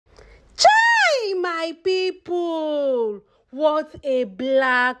My people, what a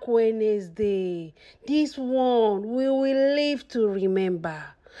Black Wednesday. This one we will live to remember.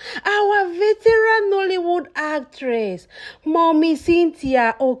 Our veteran Nollywood actress, Mommy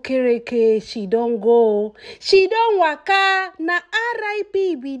Cynthia okereke, she don't go. She don't waka. Na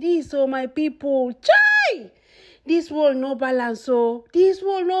R.I.P. be this, oh my people. Chai! This world no balance, oh. This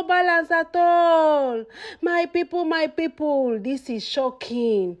world no balance at all. My people, this is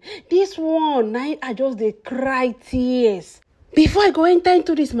shocking. This one, I just dey cry tears. Before I go enter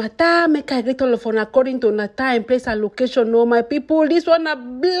into this matter, make I greet all of you according to una time, place, and location. No, my people, this one a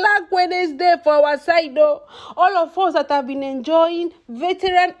Black Wednesday for our side, though. All of us that have been enjoying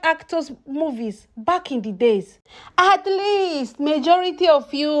veteran actors movies back in the days. At least, majority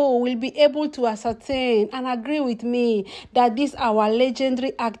of you will be able to ascertain and agree with me that this our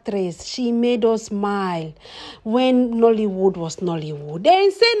legendary actress, she made us smile when Nollywood was Nollywood.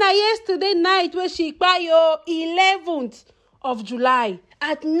 Then say na yesterday night when she kpai 11th of July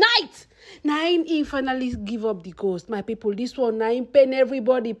at night. Nine he finally give up the ghost. My people, this one nine pain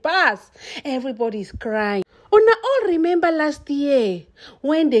everybody pass. Everybody is crying. Una all remember last year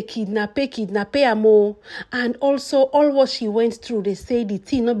when they kidnap Amo, and also all what she went through. They say the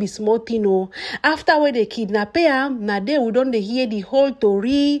thing not be small thing. Oh. After when they kidnap am, now they we don't hear the whole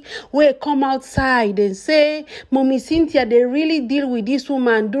story. Where come outside and say, Mommy Cynthia, they really deal with this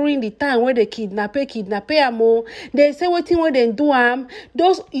woman during the time where they kidnap Amo. They say what thing when they do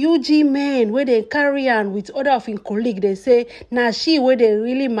those UG men where they carry on with other of his colleague. They say now she where they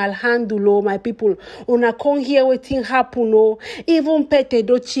really malhandle. Oh, my people, una come hear what thing happen. Oh, even Pet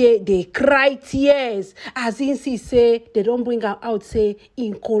Edochie, they cry tears as in she say they don't bring her out. Say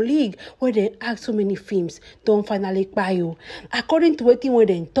in colleague where they act so many films don't finally buy you. According to what when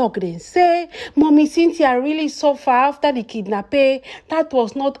they talk, they say Mommy Cynthia really suffer after the kidnapping. That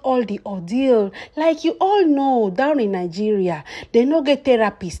was not all the ordeal. Like you all know, down in Nigeria, they no get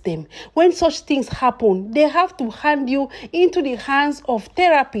therapists. Them when such things happen, they have to hand you into the hands of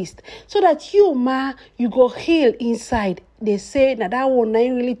therapists so that you go heal inside. They say that one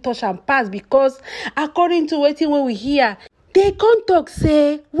ain't really touch and pass because according to what we hear, they can't talk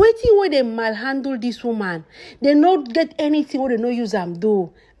say waiting where they malhandle this woman. They not get anything where they no use them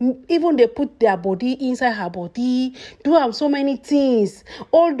do. Even they put their body inside her body, do so many things.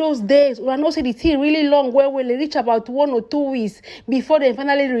 All those days, we not say the thing really long, where they reach about 1 or 2 weeks before they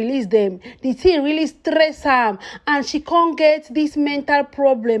finally release them. The thing really stress her, and she can't get this mental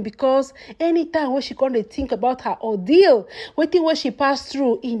problem because anytime when she can't think about her ordeal, waiting what she passed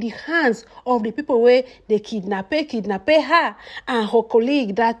through in the hands of the people where they kidnap her and her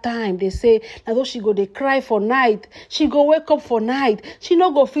colleague that time, they say now though she go they cry for night, she go wake up for night, she no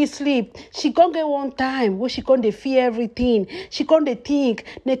go feel sleep. She can't get one time where she can't fear everything. She can't think.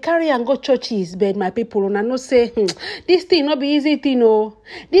 They carry and go churches, but my people, and I know say this thing not be easy thing, oh.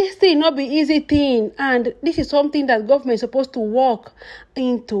 This thing not be easy thing, and this is something that government is supposed to work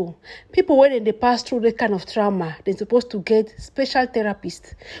into. People when they pass through that kind of trauma, they're supposed to get special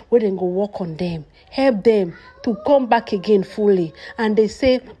therapists where they go work on them, help them to come back again fully. And they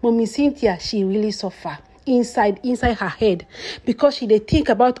say, Mommy Cynthia, she really suffer inside her head because she they think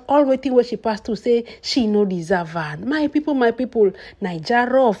about all waiting where she passed to say she no deserve her. My people, Naija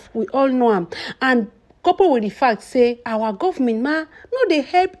rough, we all know them. And coupled with the fact say our government no they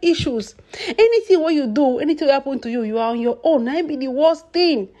help issues. Anything what you do, anything will happen to you, you are on your own. That be the worst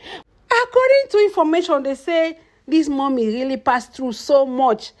thing. According to information, they say this mommy really passed through so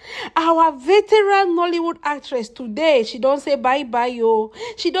much. Our veteran Nollywood actress today, she don't say bye-bye, yo.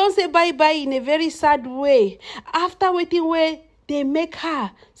 She don't say bye-bye in a very sad way. After waiting where they make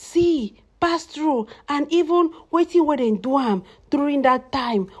her see, pass through, and even waiting where they do them during that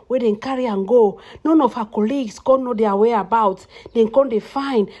time where they carry and go. None of her colleagues can't know their whereabouts. They can't they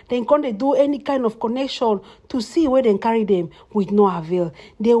find. They can't they do any kind of connection to see where they carry them with no avail.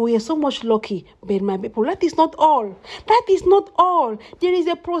 They were so much lucky. But my people, that is not all. That is not all. There is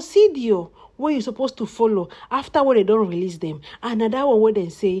a procedure where you're supposed to follow after when they don't release them. Another one where they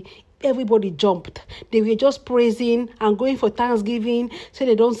say, everybody jumped. They were just praising and going for Thanksgiving. Say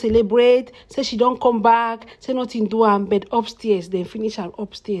they don't celebrate. Say she don't come back. Say nothing do am. But upstairs, they finish her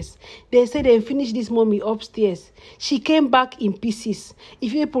upstairs. They say they finish this mommy upstairs. She came back in pieces.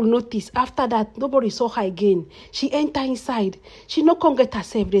 If people notice, after that, nobody saw her again. She enter inside. She no come get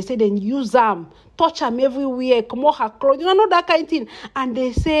herself. They say they use touch them everywhere, come on her clothes. You know that kind of thing. And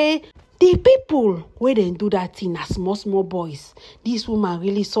they say The people where they do that thing as small boys, this woman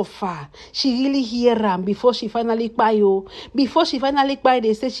really suffer. She really hear them before she finally cry. Before she finally cry,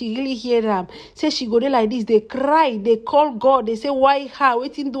 they say she really hear them. Say she go there like this, they cry, they call God, they say why her,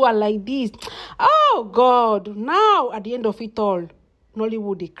 waiting do her like this. Oh God! Now at the end of it all,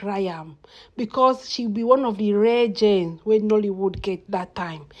 Nollywood they cry am because she be one of the rare gems where Nollywood get that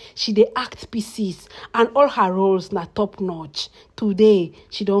time. She dey act pieces and all her roles na top notch. Today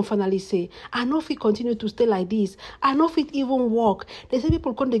she don't finally say, I know if we continue to stay like this, I know if it even work. They say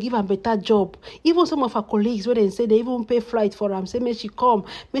people come they give her better job. Even some of her colleagues where they say they even pay flight for her, say may she come,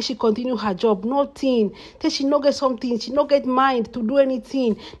 may she continue her job. Nothing. Say she no get something, she no get mind to do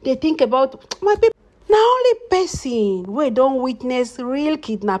anything. They think about my people. Now only person wey don't witness real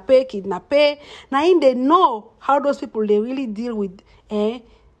kidnapper, now in they know how those people they really deal with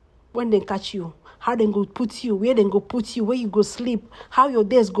when they catch you, how they go put you, where they go put you, where you go sleep, how your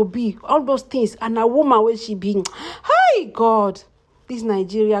days go be, all those things. And a woman where she be, hi God, this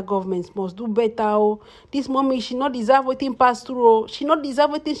Nigeria government must do better. Oh, this mommy she not deserve waiting pass through. Oh, she not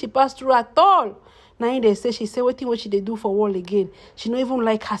deserve waiting she pass through at all. Now they say she say what she they do for wall again. She not even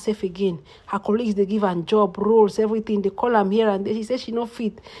like herself again. Her colleagues they give her job, roles, everything. They call her here and there. She say she not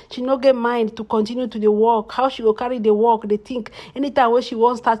fit. She not get mind to continue to the work. How she go carry the work? They think anytime where she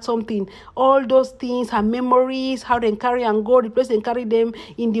wants start something, all those things, her memories, how they carry and go, the place they carry them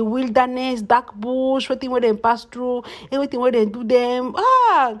in the wilderness, dark bush, everything where they pass through, everything where they do them.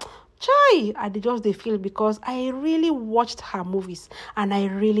 Chai, I just they feel because I really watched her movies and I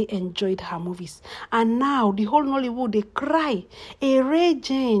really enjoyed her movies. And now the whole Nollywood they cry. A rare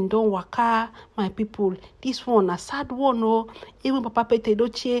Jane don't waka, my people. This one a sad one, oh. Even Papa Pete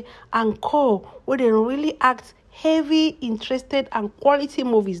Edochie and Co. where they really act heavy, interested and quality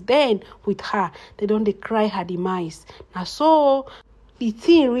movies. Then with her, they don't they cry her demise. Now so the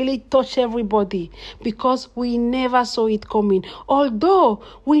thing really touched everybody because we never saw it coming. Although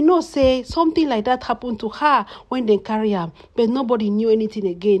we know say something like that happened to her when they carry her, but nobody knew anything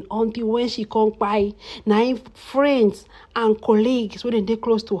again until when she come by. Now friends and colleagues when they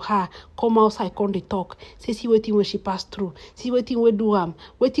close to her come outside, come they talk. Say see waiting when she passed through. See waiting where do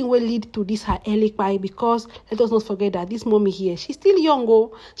waiting will lead to this her early kpai, because let us not forget that this mommy here, she's still young.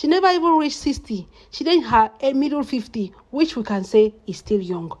 Oh, she never even reached 60. She then her middle 50, which we can say is still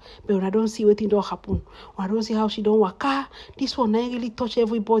young. But when I don't see what don't happen, when I don't see how she don't waka, this one I really touch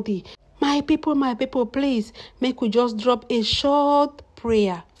everybody. My people, please make we just drop a short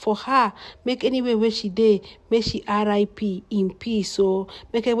prayer for her. Make anywhere where she dey, make she RIP in peace. So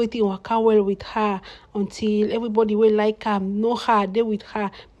make everything work out well with her until everybody will like her, know her, dey with her,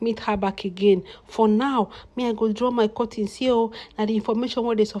 meet her back again. For now, me I go draw my curtains here. Now the information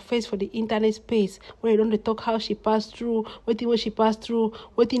where they surface for the internet space, where they don't talk how she passed through, waiting she passed through,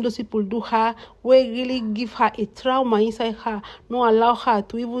 waiting those people do her, where really give her a trauma inside her, no allow her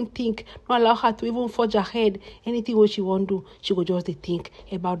to even think, no allow her to even forge ahead. Anything what she want do, she go just think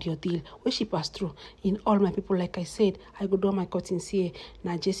about your deal where she passed through. In all my people, like I said, I go draw my curtains here.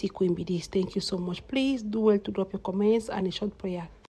 Now Jessie Queen be this. Thank you so much. Please do well to drop your comments and a short prayer.